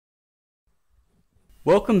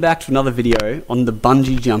Welcome back to another video on the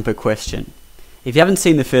bungee jumper question. If you haven't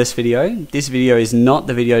seen the first video, this video is not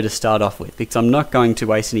the video to start off with because I'm not going to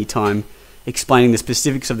waste any time explaining the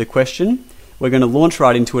specifics of the question. We're going to launch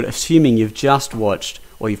right into it assuming you've just watched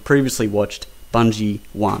or you've previously watched Bungee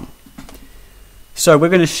 1. So we're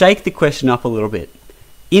going to shake the question up a little bit.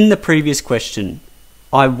 In the previous question,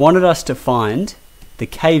 I wanted us to find the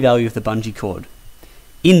K value of the bungee cord.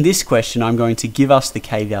 In this question, I'm going to give us the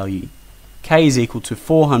K value. K is equal to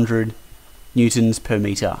 400 newtons per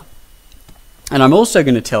meter. And I'm also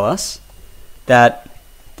going to tell us that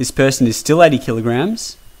this person is still 80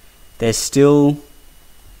 kilograms, they're still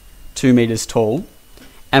 2 meters tall,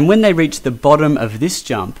 and when they reach the bottom of this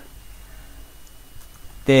jump,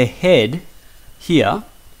 their head here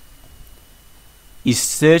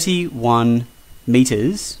is 31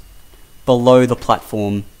 meters below the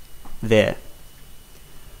platform there.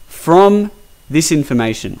 From this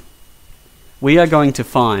information, we are going to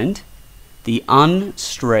find the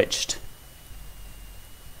unstretched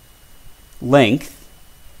length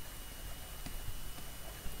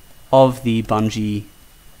of the bungee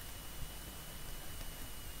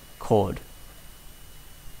cord.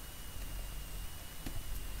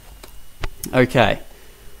 Okay,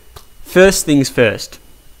 first things first.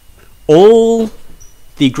 All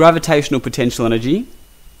the gravitational potential energy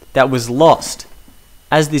that was lost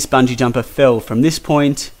as this bungee jumper fell from this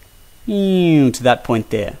point to that point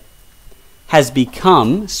there has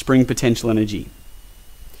become spring potential energy.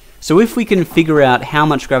 So if we can figure out how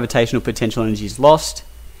much gravitational potential energy is lost,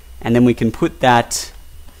 and then we can put that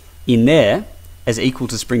in there as equal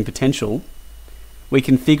to spring potential, we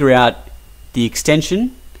can figure out the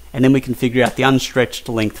extension, and then we can figure out the unstretched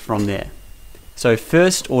length from there. So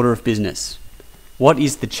first order of business, what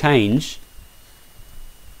is the change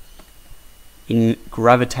in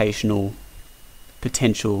gravitational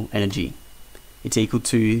potential energy? It's equal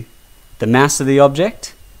to the mass of the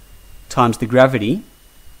object times the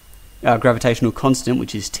gravitational constant,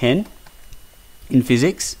 which is 10 in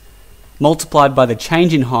physics, multiplied by the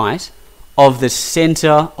change in height of the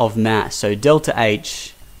center of mass. So delta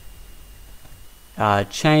H,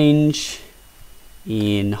 change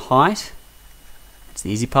in height, that's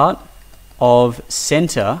the easy part, of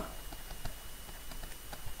center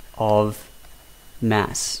of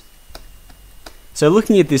mass. So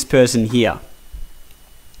looking at this person here,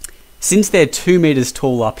 since they're 2 meters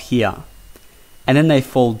tall up here, and then they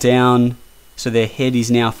fall down, so their head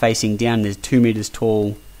is now facing down, they're 2 meters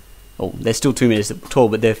tall, well, they're still 2 meters tall,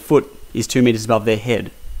 but their foot is 2 meters above their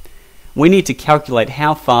head. We need to calculate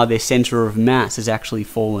how far their center of mass has actually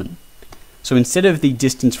fallen. So instead of the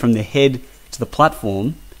distance from the head to the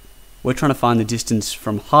platform, we're trying to find the distance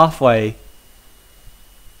from halfway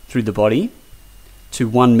through the body to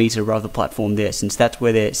 1 meter above the platform there, since that's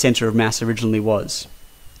where their center of mass originally was.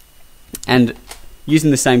 And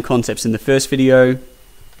using the same concepts in the first video,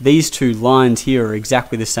 these two lines here are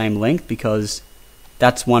exactly the same length because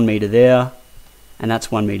that's 1 meter there and that's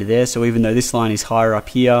 1 meter there. So even though this line is higher up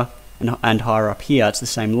here and higher up here, it's the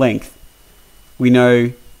same length. We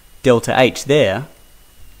know delta H there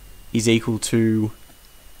is equal to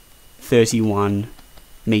 31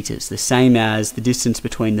 meters, the same as the distance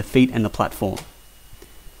between the feet and the platform.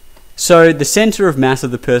 So the center of mass of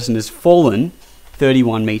the person has fallen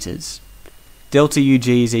 31 meters. Delta UG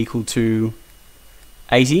is equal to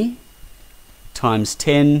 80 times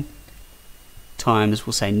 10 times,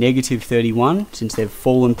 we'll say negative 31, since they've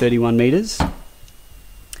fallen 31 meters.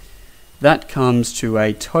 That comes to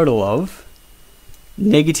a total of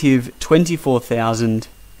negative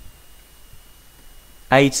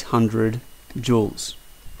 24,800 joules.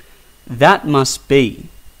 That must be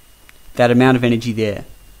that amount of energy there.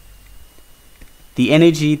 The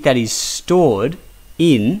energy that is stored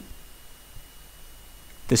in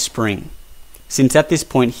the spring. Since at this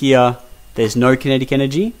point here, there's no kinetic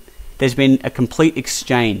energy, there's been a complete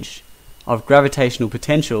exchange of gravitational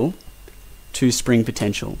potential to spring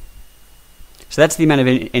potential. So that's the amount of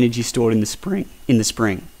energy stored in the spring.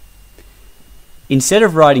 Instead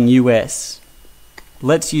of writing US,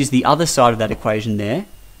 let's use the other side of that equation there.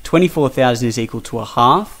 24,000 is equal to a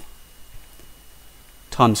half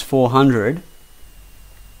times 400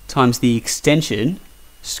 times the extension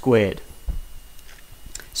squared.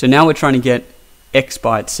 So now we're trying to get x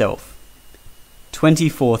by itself.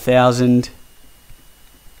 24,000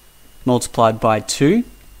 multiplied by 2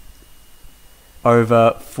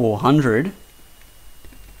 over 400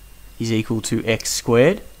 is equal to x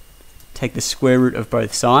squared. Take the square root of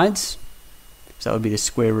both sides. So that would be the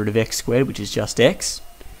square root of x squared, which is just x.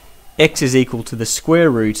 X is equal to the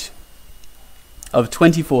square root of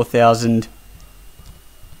 24,000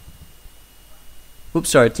 Oops,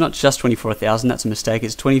 sorry, it's not just 24,000, that's a mistake,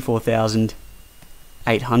 it's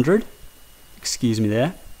 24,800. Excuse me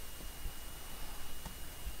there.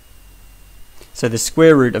 So the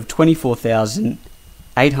square root of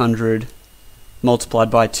 24,800 multiplied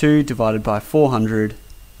by 2 divided by 400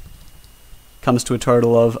 comes to a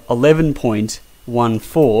total of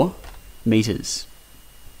 11.14 meters.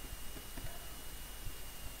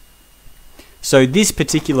 So this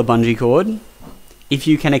particular bungee cord, if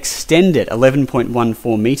you can extend it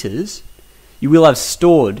 11.14 meters, you will have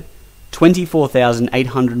stored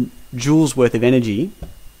 24,800 joules worth of energy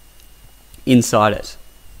inside it.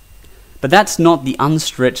 But that's not the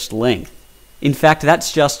unstretched length. In fact,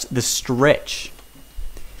 that's just the stretch.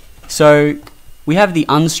 So we have the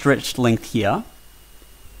unstretched length here,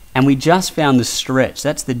 and we just found the stretch.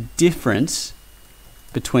 That's the difference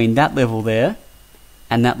between that level there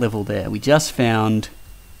and that level there. We just found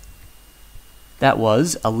that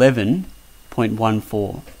was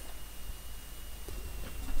 11.14.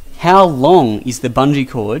 How long is the bungee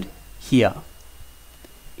cord here?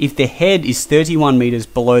 If the head is 31 meters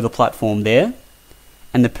below the platform there,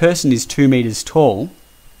 and the person is 2 meters tall,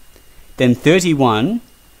 then 31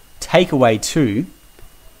 take away 2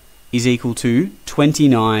 is equal to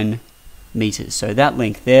 29 meters. So that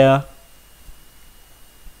length there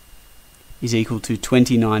is equal to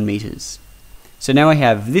 29 meters. So now I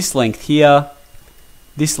have this length here,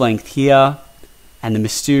 and the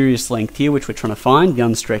mysterious length here, which we're trying to find, the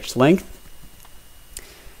unstretched length.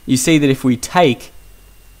 You see that if we take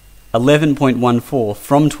 11.14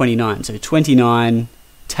 from 29, so 29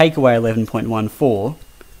 take away 11.14,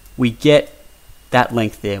 we get that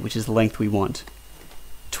length there, which is the length we want.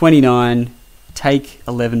 29 take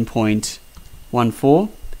 11.14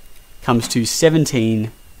 comes to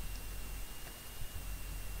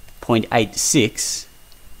 17.86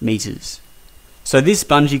 meters. So this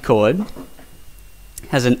bungee cord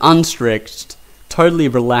has an unstretched, totally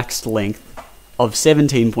relaxed length of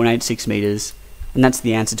 17.86 meters, and that's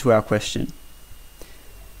the answer to our question.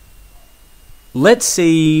 Let's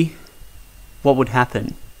see what would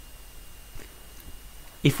happen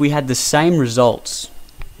if we had the same results.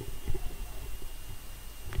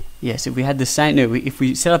 Yes, if we had the same, no, if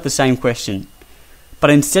we set up the same question, but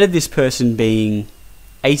instead of this person being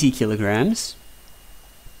 80 kilograms,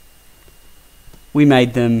 we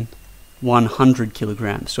made them 100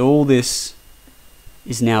 kilograms. So all this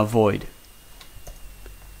is now void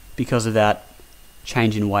because of that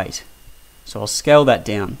change in weight. So I'll scale that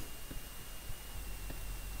down.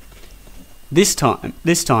 This time,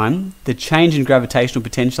 the change in gravitational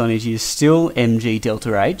potential energy is still mg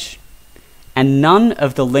delta h, and none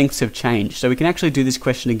of the lengths have changed. So we can actually do this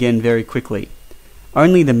question again very quickly.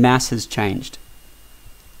 Only the mass has changed.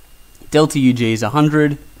 Delta ug is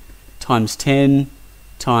 100 times 10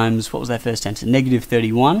 times, what was that first answer? Negative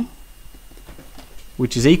 31,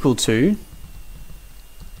 which is equal to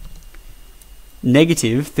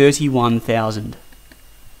negative 31,000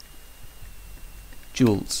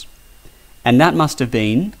 joules. And that must have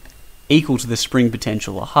been equal to the spring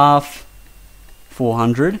potential, a half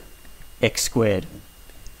 400 x squared.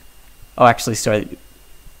 Oh, actually, sorry.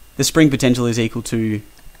 The spring potential is equal to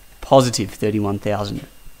positive 31,000.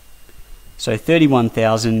 So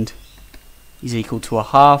 31,000 is equal to a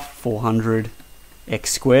half 400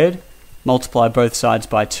 x squared. Multiply both sides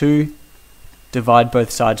by 2. Divide both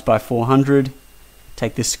sides by 400.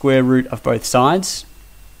 Take the square root of both sides.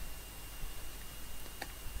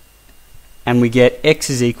 And we get x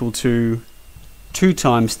is equal to 2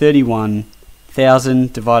 times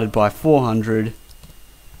 31,000 divided by 400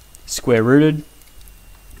 square rooted.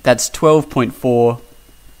 That's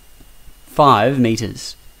 12.45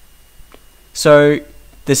 meters. So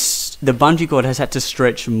the bungee cord has had to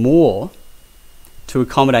stretch more to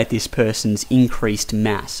accommodate this person's increased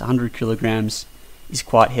mass. 100 kilograms is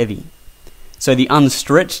quite heavy. So the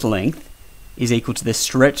unstretched length is equal to the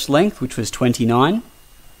stretched length, which was 29.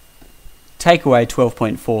 Take away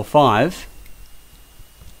 12.45,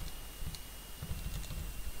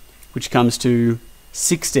 which comes to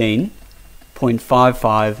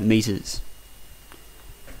 16.55 meters.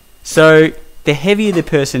 So the heavier the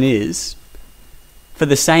person is, for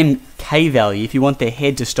the same K value, if you want their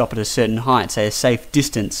head to stop at a certain height, say a safe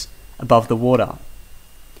distance above the water,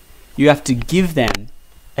 you have to give them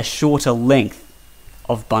a shorter length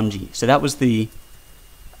of bungee. So that was the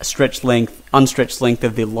unstretched length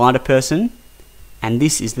of the lighter person, and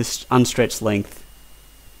this is the unstretched length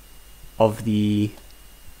of the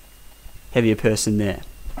heavier person there.